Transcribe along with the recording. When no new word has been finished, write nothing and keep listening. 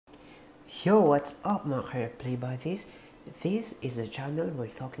Yo, what's up mga ka-replay buddies? This is a channel where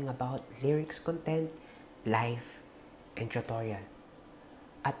we're talking about lyrics content, life, and tutorial.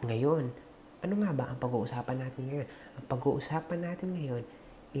 At ngayon, ano nga ba ang pag-uusapan natin ngayon? Ang pag-uusapan natin ngayon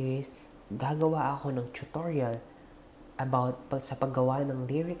is gagawa ako ng tutorial about sa paggawa ng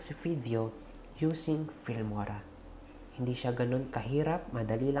lyrics video using Filmora. Hindi siya ganun kahirap,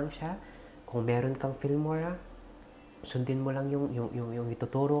 madali lang siya. Kung meron kang Filmora, sundin mo lang yung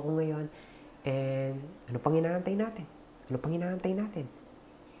ituturo ko ngayon. And ano pang hinahantay natin?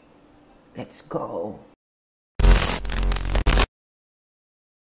 Let's go!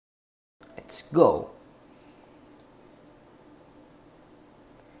 Let's go!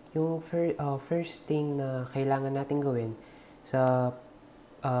 Yung first thing na kailangan natin gawin sa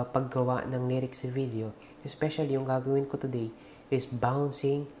paggawa ng lyrics video, especially yung gagawin ko today, is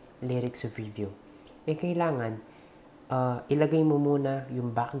bouncing lyrics video. Kailangan ilagay mo muna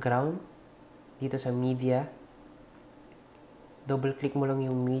yung background dito sa media. Double click mo lang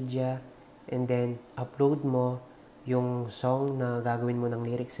yung media and then upload mo yung song na gagawin mo ng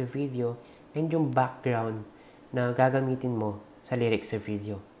lyrics video and yung background na gagamitin mo sa lyrics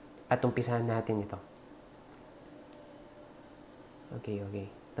video. At umpisahan natin ito. Okay.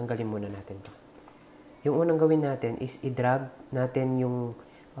 Tanggalin muna natin ito. Yung unang gawin natin is i-drag natin yung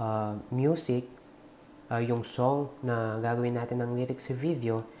music, yung song na gagawin natin ng lyrics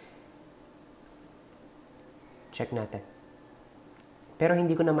video. Check natin. Pero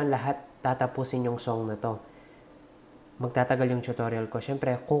hindi ko naman lahat tatapusin yung song na to. Magtatagal yung tutorial ko.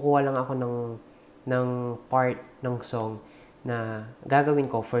 Siyempre, kukuha lang ako ng part ng song na gagawin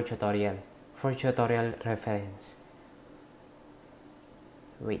ko for tutorial. For tutorial reference.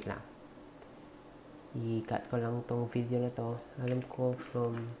 Wait lang. I-cut ko lang tong video na to. Alam ko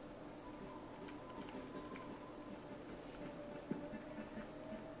from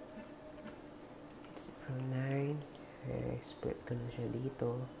 9. Split ko na siya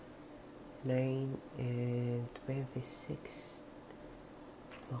dito. 9 and 26.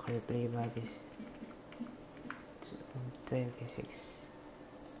 Okay, play buddies. From 26.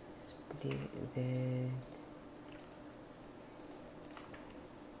 Split, then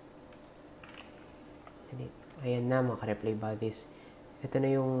ayan na mga ka-replay buddies. Ito na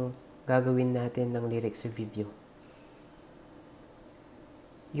yung gagawin natin ng lyrics video.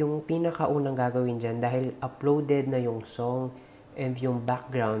 Yung pinakaunang gagawin dyan, dahil uploaded na yung song and yung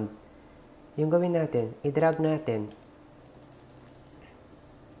background, yung gawin natin, i-drag natin.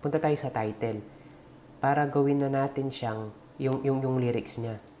 Punta tayo sa title. Para gawin na natin siyang, yung lyrics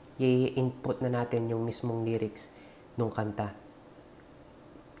niya. I-input na natin yung mismong lyrics nung kanta.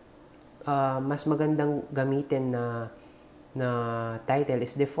 Mas magandang gamitin na title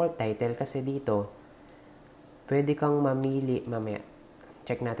is default title kasi dito, pwede kang mamili mamaya.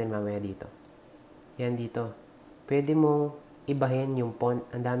 Check natin mamaya dito. Yan dito. Pwede mong ibahin yung font.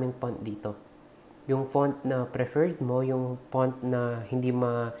 Ang daming font dito. Yung font na preferred mo, yung font na hindi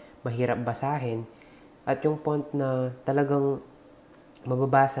mahirap basahin, at yung font na talagang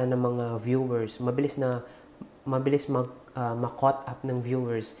mababasa ng mga viewers. Mabilis ma-caught up ng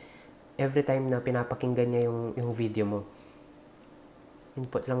viewers every time na pinapakinggan niya yung video mo.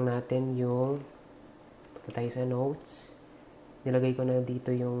 Input lang natin yung punta tayo sa notes. Nilagay ko na dito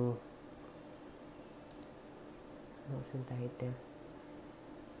yung notes and title.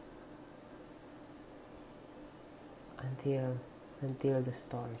 Until the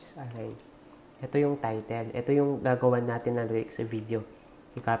stars align. Ito yung title. Ito yung gagawan natin na lyrics sa video.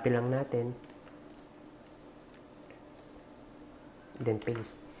 I-copy lang natin. Then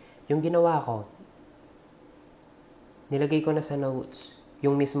paste. Yung ginawa ko, nilagay ko na sa notes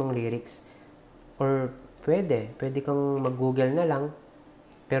yung mismong lyrics. Or pwede kang mag-google na lang.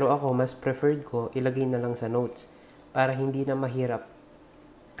 Pero ako, mas preferred ko, ilagay na lang sa notes. Para hindi na mahirap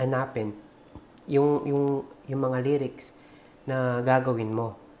hanapin yung mga lyrics na gagawin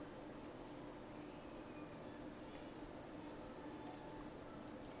mo.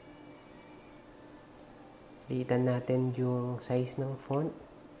 Liitan natin yung size ng font.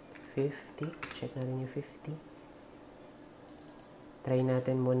 50. Check natin yung 50. Try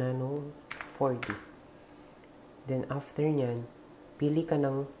natin muna nung 40. Then, after nyan, pili ka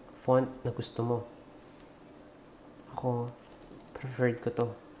ng font na gusto mo. Ako, preferred ko to.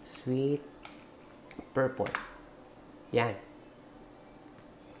 Sweet Purple. Yan.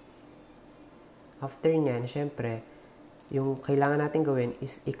 After nyan, syempre, yung kailangan natin gawin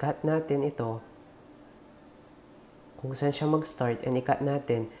is i-cut natin ito kung saan siya mag-start and i-cut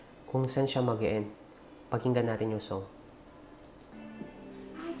natin kung saan siya mag-end. Pakinggan natin yung song.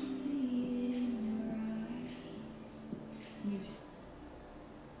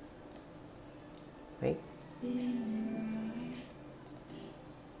 Okay?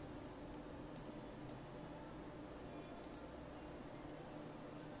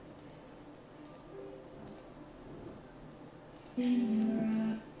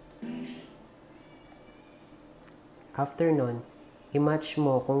 After nun, i-match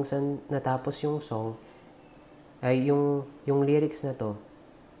mo kung saan natapos yung song, ay yung lyrics na to,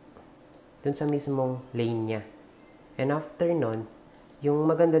 dun sa mismong lane niya. And after nun, yung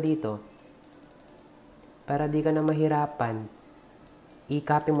maganda dito, para di ka na mahirapan,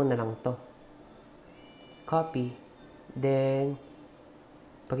 i-copy mo na lang to. Copy, then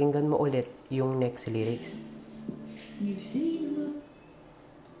pakinggan mo ulit yung next lyrics.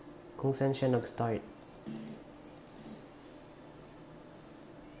 Kung saan siya nag-start.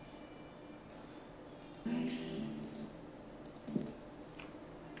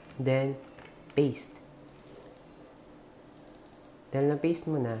 Then, paste. Dahil na-paste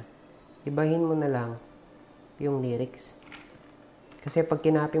mo na, ibahin mo na lang yung lyrics. Kasi pag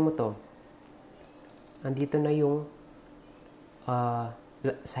kinapi mo to, andito na yung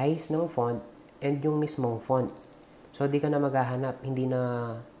size ng font and yung mismong font. So, di ka na maghahanap. Hindi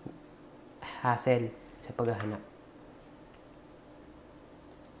na hassle sa paghahanap.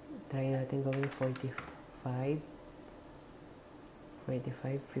 Try natin gawin 45,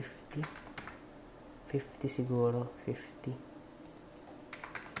 50. 50 siguro. 50.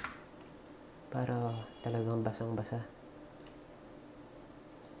 Para talagang basang-basa.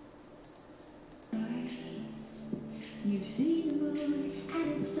 You've seen the moon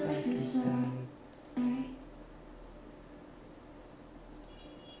and it's dark inside.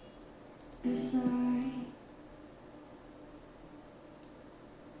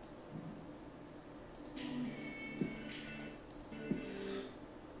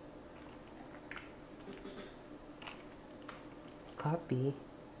 Copy,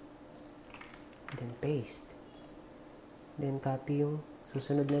 then paste, then copy yung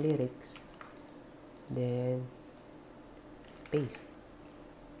susunod na lyrics, then paste.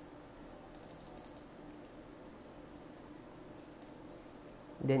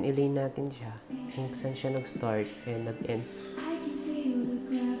 Then ilay natin siya kung saan siya nag-start and nag-end.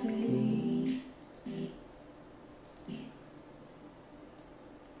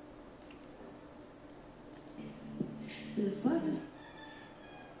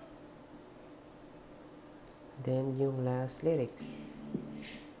 Then yung last lyrics.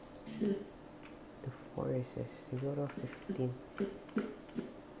 The forces, siguro 15.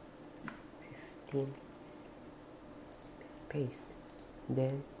 Paste.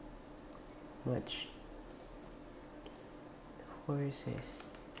 Then match. The forces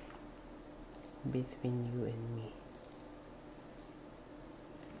between you and me.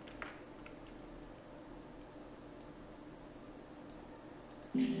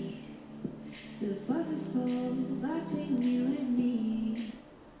 The forces fall between you and me.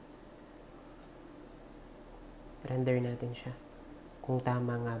 Render natin siya. Kung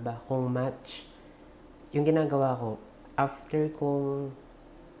tama nga ba, kung match. Yung ginagawa ko, after kong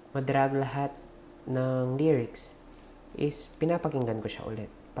madrag lahat ng lyrics, is pinapakinggan ko siya ulit.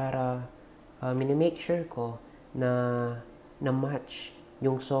 Para minimake sure ko na match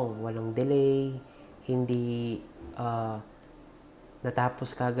yung song. Walang delay, hindi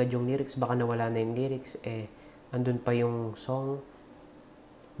natapos kagad yung lyrics, baka nawala na yung lyrics, andun pa yung song.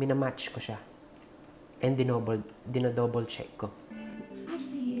 Minamatch ko siya. And dinodouble check ko.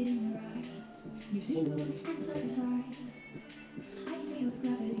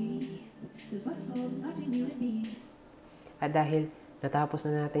 At dahil natapos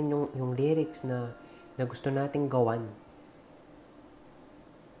na natin yung lyrics na gusto nating gawan,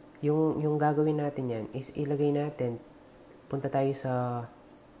 yung gagawin natin yan is ilagay natin, punta tayo sa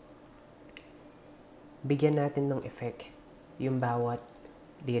bigyan natin ng effect yung bawat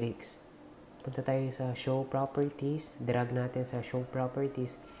lyrics. Punta tayo sa show properties, drag natin sa show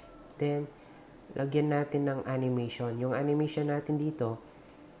properties, then lagyan natin ng animation. Yung animation natin dito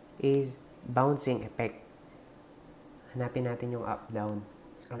is bouncing effect. Hanapin natin yung up down.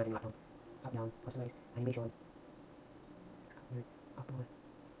 Scroll natin yung up down, customize animation, upload.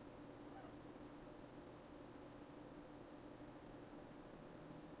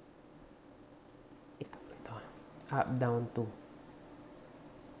 Ito, up down to.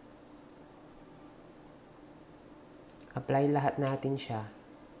 Apply lahat natin siya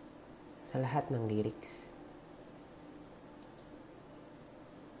sa lahat ng lyrics.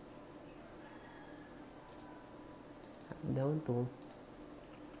 Up down to.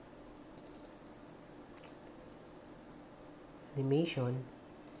 Animation.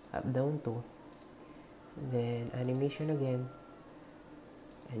 Up down to. Then animation again.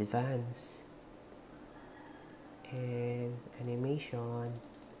 Advance. and animation,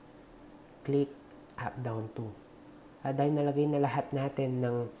 click up, down to. Dahil nalagay na lahat natin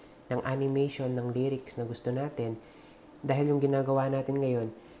ng animation, ng lyrics na gusto natin, dahil yung ginagawa natin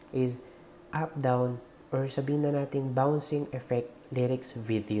ngayon is up, down, or sabihin na natin bouncing effect lyrics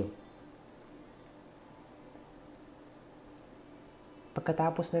video.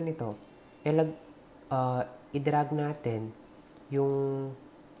 Pagkatapos na nito, i-drag natin yung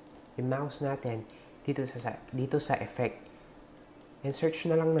mouse natin dito sa effect. And search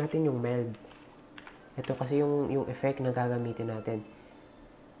na lang natin yung meld. Ito kasi yung effect na gagamitin natin.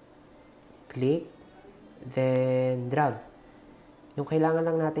 Click, then drag. Yung kailangan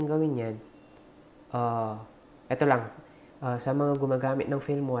lang natin gawin yan, ito lang, sa mga gumagamit ng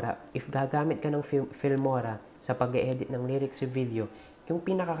Filmora, if gagamit ka ng Filmora sa pag-edit ng lyrics video, yung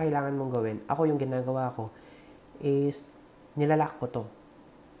pinakakailangan mong gawin, ako yung ginagawa ko, is nilalak ko to.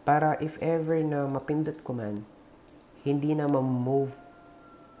 Para if ever na mapindot ko man, hindi na ma-move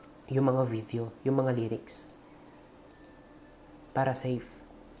yung mga video, yung mga lyrics. Para safe.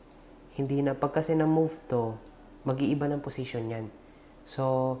 Hindi na, pag kasi na-move to, mag-iiba ng position yan.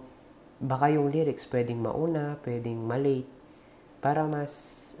 So, baka yung lyrics pwedeng mauna, pwedeng malate, para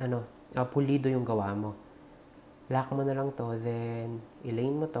mas, pulido yung gawa mo. Lock mo na lang to, then,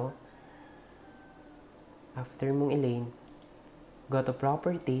 ilane mo to. After mong ilane, go to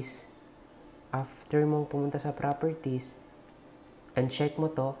properties. After mong pumunta sa properties, uncheck mo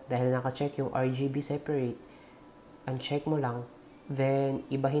to, dahil naka-check yung RGB separate, uncheck mo lang, then,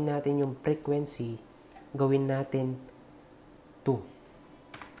 ibahin natin yung frequency, gawin natin 2.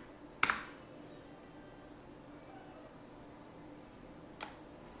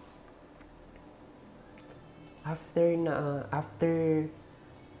 After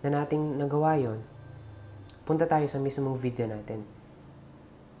na nating nagawa yon, punta tayo sa mismong video natin.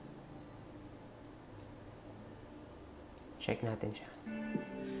 Check natin siya.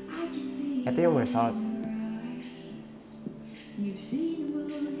 Ito yung result.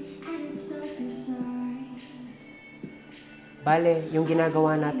 Bale, yung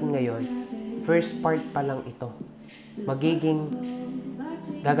ginagawa natin ngayon, first part pa lang ito.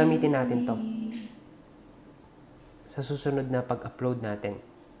 Gagamitin natin to sa susunod na pag-upload natin.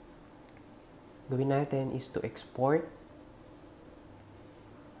 Gawin natin is to export.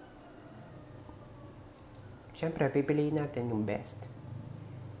 Siyempre, pipiliin natin yung best.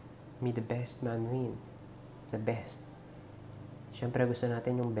 May the best man win. The best. Siyempre, gusto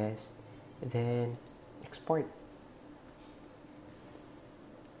natin yung best. Then, export.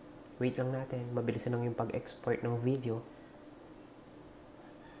 Wait lang natin. Mabilis lang yung pag-export ng video.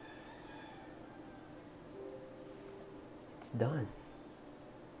 It's done.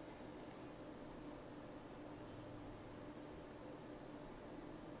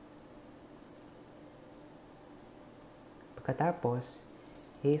 Pagkatapos,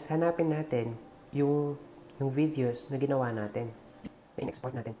 is hanapin natin yung videos na ginawa natin.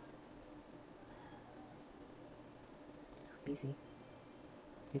 In-export natin. PC.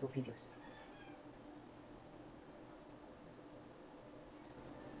 Dito videos.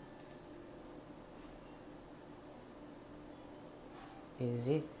 Is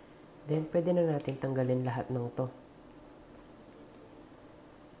it? Then, pwede na natin tanggalin lahat ng to.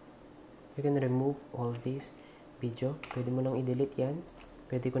 You can remove all these video. Pwede mo nang i-delete yan.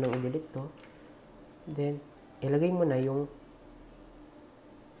 Pwede ko nang i-delete to. Then, ilagay mo na yung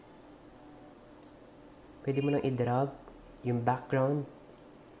pwede mo nang i-drag yung background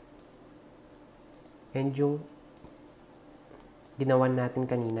and yung ginawan natin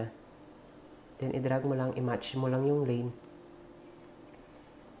kanina. Then, i-drag mo lang, i-match mo lang yung lane.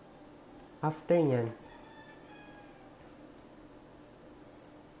 After nyan,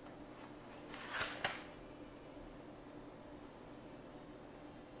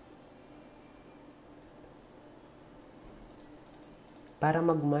 para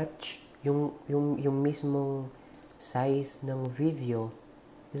mag-match yung mismong size ng video,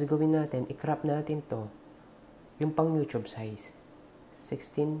 is gawin natin, i-crop natin to, yung pang YouTube size.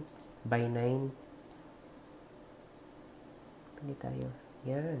 16 by 9. Pili tayo.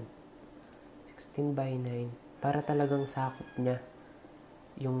 Yan. 16 by 9. Para talagang sakop niya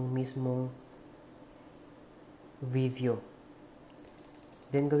yung mismong video.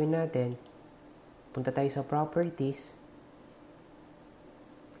 Then, gawin natin, punta tayo sa properties,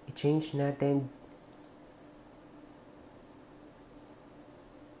 i-change natin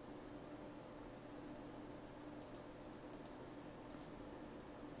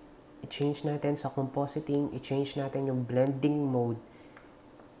sa compositing, i-change natin yung blending mode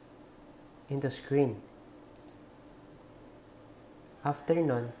into screen. After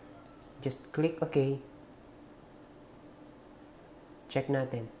nun, just click OK. Check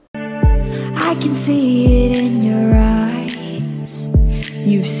natin. I can see it in your eyes.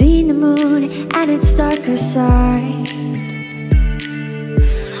 You've seen the moon and its darker side.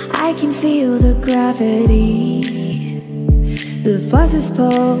 I can feel the gravity, the forces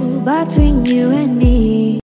pull between you and me.